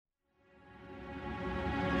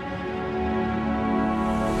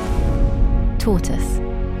Tortoise.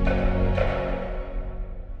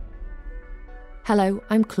 Hello,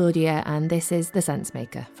 I'm Claudia and this is The Sense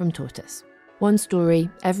Maker from Tortoise. One story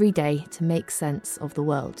every day to make sense of the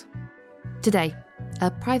world. Today,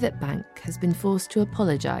 a private bank has been forced to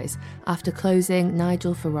apologise after closing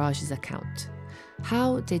Nigel Farage's account.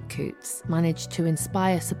 How did Coutts manage to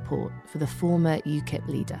inspire support for the former UKIP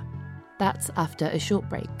leader? That's after a short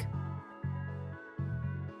break.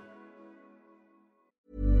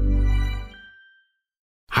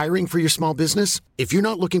 Hiring for your small business? If you're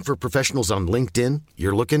not looking for professionals on LinkedIn,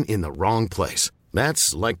 you're looking in the wrong place.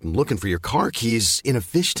 That's like looking for your car keys in a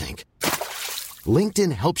fish tank.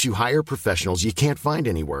 LinkedIn helps you hire professionals you can't find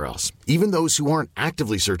anywhere else, even those who aren't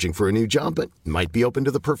actively searching for a new job but might be open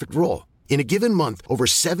to the perfect role. In a given month, over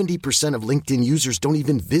 70% of LinkedIn users don't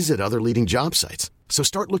even visit other leading job sites. So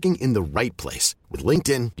start looking in the right place. With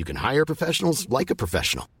LinkedIn, you can hire professionals like a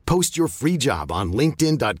professional. Post your free job on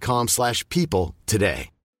linkedin.com/people today.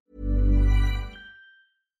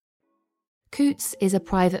 Coutts is a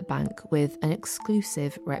private bank with an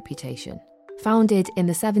exclusive reputation. Founded in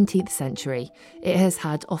the 17th century, it has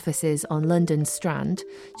had offices on London's Strand,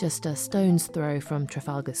 just a stone's throw from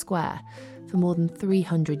Trafalgar Square, for more than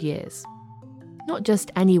 300 years. Not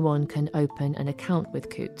just anyone can open an account with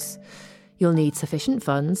Coutts. You'll need sufficient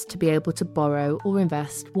funds to be able to borrow or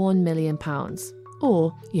invest £1 million,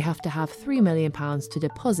 or you have to have £3 million to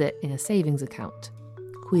deposit in a savings account.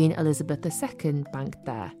 Queen Elizabeth II banked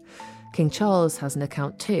there. King Charles has an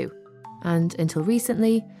account too. And until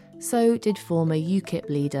recently, so did former UKIP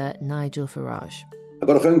leader Nigel Farage. I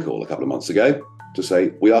got a phone call a couple of months ago to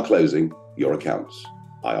say, we are closing your accounts.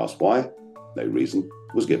 I asked why. No reason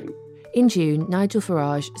was given. In June, Nigel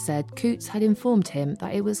Farage said Coutts had informed him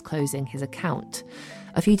that it was closing his account.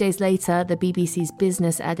 A few days later, the BBC's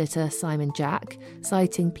business editor Simon Jack,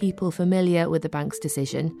 citing people familiar with the bank's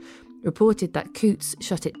decision, reported that Coutts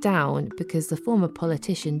shut it down because the former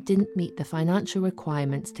politician didn't meet the financial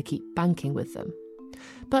requirements to keep banking with them.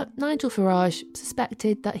 But Nigel Farage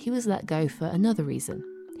suspected that he was let go for another reason,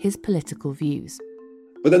 his political views.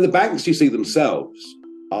 But then the banks, you see, themselves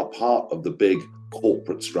are part of the big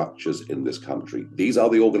corporate structures in this country. These are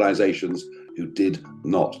the organisations who did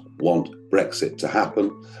not want Brexit to happen.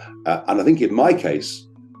 And I think in my case,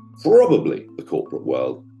 probably the corporate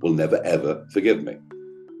world will never, ever forgive me.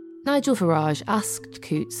 Nigel Farage asked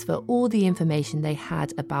Coutts for all the information they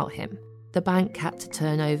had about him. The bank had to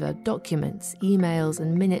turn over documents, emails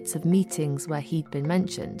and minutes of meetings where he'd been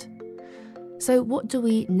mentioned. So what do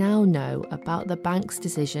we now know about the bank's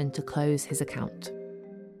decision to close his account?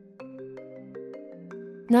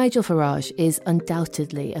 Nigel Farage is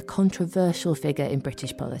undoubtedly a controversial figure in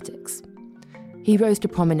British politics. He rose to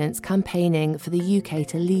prominence campaigning for the UK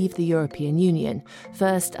to leave the European Union,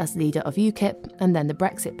 first as leader of UKIP and then the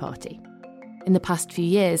Brexit Party. In the past few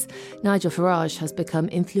years, Nigel Farage has become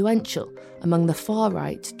influential among the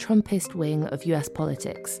far-right Trumpist wing of US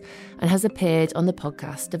politics and has appeared on the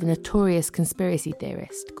podcast of a notorious conspiracy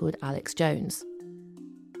theorist called Alex Jones.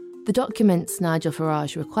 The documents Nigel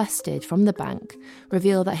Farage requested from the bank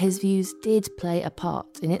reveal that his views did play a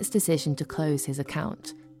part in its decision to close his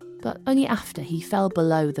account, but only after he fell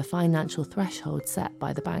below the financial threshold set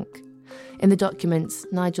by the bank. In the documents,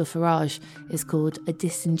 Nigel Farage is called a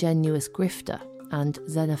disingenuous grifter and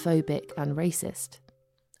xenophobic and racist.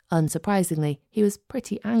 Unsurprisingly, he was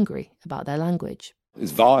pretty angry about their language.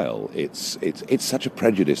 It's vile. It's such a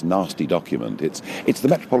prejudiced, nasty document. It's the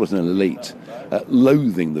metropolitan elite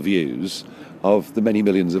loathing the views of the many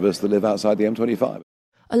millions of us that live outside the M25.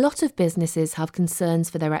 A lot of businesses have concerns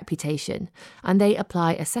for their reputation, and they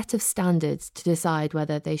apply a set of standards to decide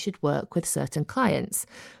whether they should work with certain clients,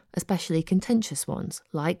 especially contentious ones,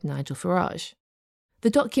 like Nigel Farage. The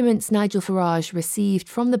documents Nigel Farage received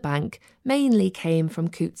from the bank mainly came from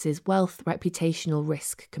Coutts' Wealth Reputational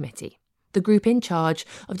Risk Committee, the group in charge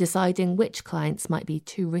of deciding which clients might be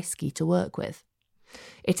too risky to work with.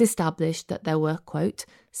 It established that there were, quote,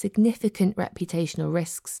 significant reputational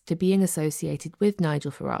risks to being associated with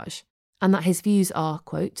Nigel Farage, and that his views are,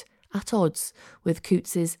 quote, at odds with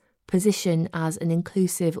Coutts' position as an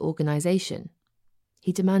inclusive organisation.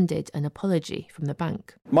 He demanded an apology from the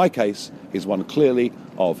bank. My case is one clearly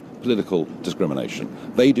of political discrimination.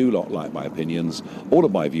 They do not like my opinions. All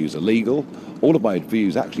of my views are legal. All of my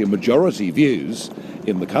views, actually, are majority views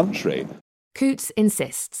in the country. Coutts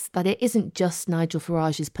insists that it isn't just Nigel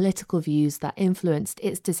Farage's political views that influenced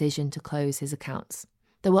its decision to close his accounts.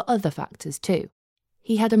 There were other factors too.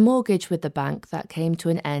 He had a mortgage with the bank that came to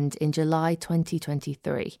an end in July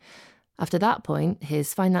 2023. After that point,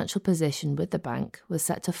 his financial position with the bank was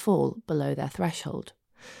set to fall below their threshold.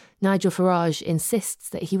 Nigel Farage insists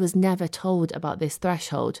that he was never told about this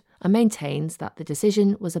threshold and maintains that the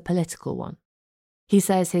decision was a political one. He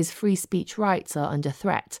says his free speech rights are under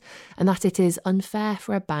threat and that it is unfair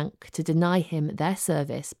for a bank to deny him their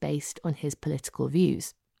service based on his political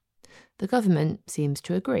views. The government seems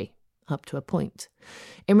to agree, up to a point.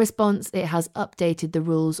 In response, it has updated the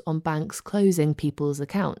rules on banks closing people's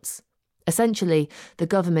accounts. Essentially, the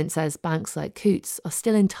government says banks like Coutts are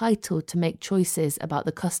still entitled to make choices about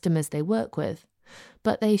the customers they work with,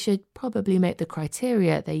 but they should probably make the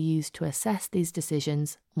criteria they use to assess these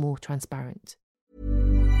decisions more transparent.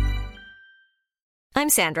 I'm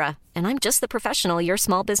Sandra, and I'm just the professional your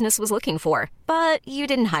small business was looking for. But you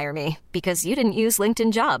didn't hire me because you didn't use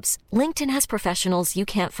LinkedIn Jobs. LinkedIn has professionals you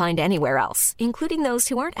can't find anywhere else, including those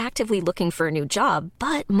who aren't actively looking for a new job,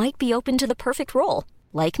 but might be open to the perfect role,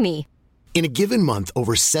 like me. In a given month,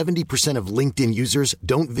 over 70% of LinkedIn users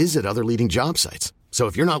don't visit other leading job sites. So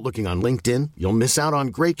if you're not looking on LinkedIn, you'll miss out on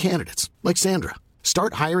great candidates like Sandra.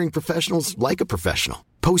 Start hiring professionals like a professional.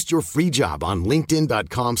 Post your free job on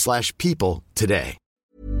linkedin.com/people today.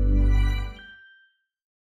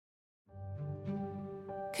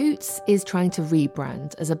 Coutts is trying to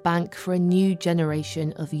rebrand as a bank for a new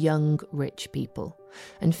generation of young, rich people.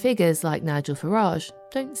 And figures like Nigel Farage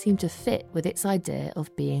don't seem to fit with its idea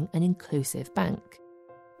of being an inclusive bank.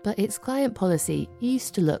 But its client policy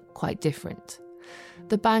used to look quite different.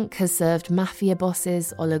 The bank has served mafia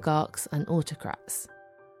bosses, oligarchs and autocrats.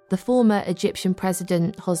 The former Egyptian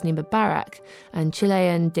president Hosni Mubarak and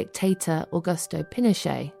Chilean dictator Augusto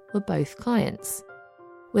Pinochet were both clients.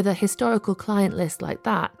 With a historical client list like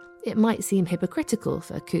that, it might seem hypocritical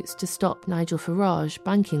for Coutts to stop Nigel Farage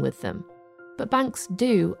banking with them. But banks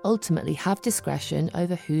do ultimately have discretion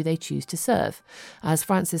over who they choose to serve, as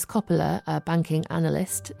Francis Coppola, a banking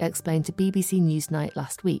analyst, explained to BBC Newsnight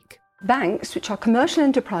last week. Banks, which are commercial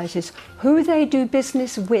enterprises, who they do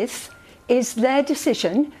business with is their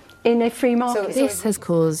decision in a free market. So this has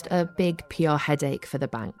caused a big PR headache for the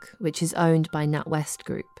bank, which is owned by NatWest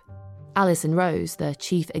Group. Alison Rose, the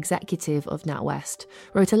chief executive of NatWest,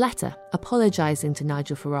 wrote a letter apologising to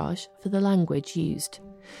Nigel Farage for the language used.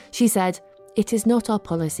 She said, "It is not our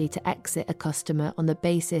policy to exit a customer on the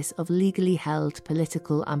basis of legally held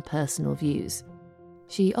political and personal views."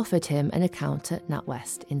 She offered him an account at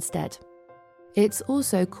NatWest instead. It's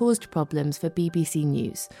also caused problems for BBC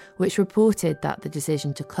News, which reported that the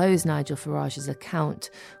decision to close Nigel Farage's account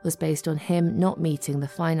was based on him not meeting the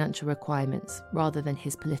financial requirements rather than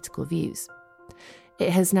his political views.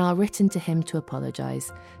 It has now written to him to apologise,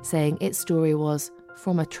 saying its story was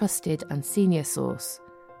from a trusted and senior source,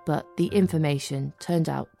 but the information turned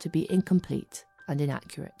out to be incomplete and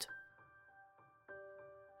inaccurate.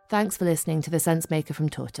 Thanks for listening to The Sensemaker from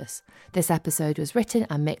Tortoise. This episode was written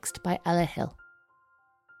and mixed by Ella Hill.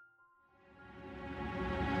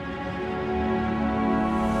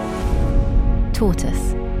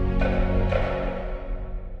 Tortoise.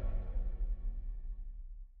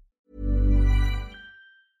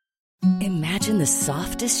 Imagine the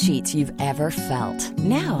softest sheets you've ever felt.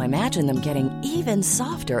 Now imagine them getting even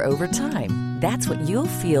softer over time. That's what you'll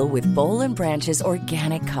feel with Boll & Branch's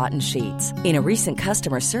organic cotton sheets. In a recent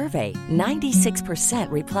customer survey,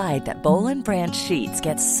 96% replied that Boll & Branch sheets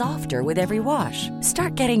get softer with every wash.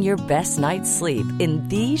 Start getting your best night's sleep in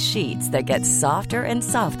these sheets that get softer and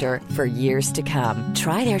softer for years to come.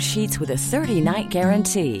 Try their sheets with a 30-night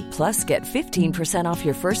guarantee. Plus, get 15% off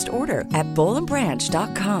your first order at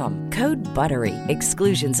bollandbranch.com. Code BUTTERY.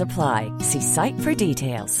 Exclusions apply. See site for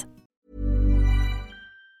details.